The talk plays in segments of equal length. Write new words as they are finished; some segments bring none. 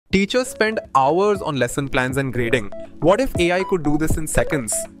Teachers spend hours on lesson plans and grading. What if AI could do this in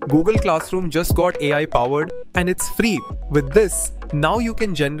seconds? Google Classroom just got AI powered and it's free. With this, now you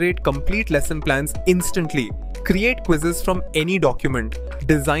can generate complete lesson plans instantly, create quizzes from any document,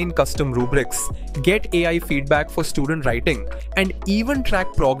 design custom rubrics, get AI feedback for student writing, and even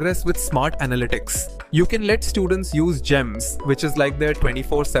track progress with smart analytics. You can let students use GEMS, which is like their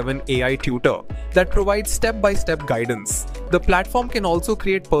 24/7 AI tutor that provides step-by-step guidance. The platform can also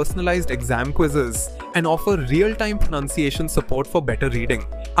create personalized exam quizzes and offer real-time pronunciation support for better reading.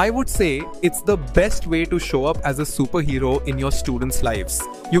 I would say it's the best way to show up as a superhero in your students' lives.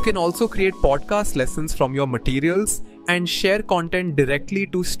 You can also create podcast lessons from your materials and share content directly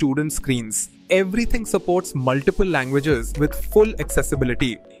to student screens. Everything supports multiple languages with full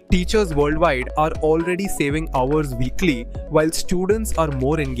accessibility. Teachers worldwide are already saving hours weekly, while students are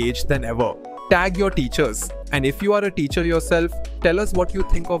more engaged than ever. Tag your teachers. And if you are a teacher yourself, tell us what you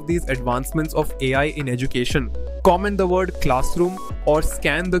think of these advancements of AI in education. Comment the word classroom or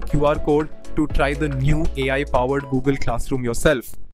scan the QR code to try the new AI-powered Google Classroom yourself.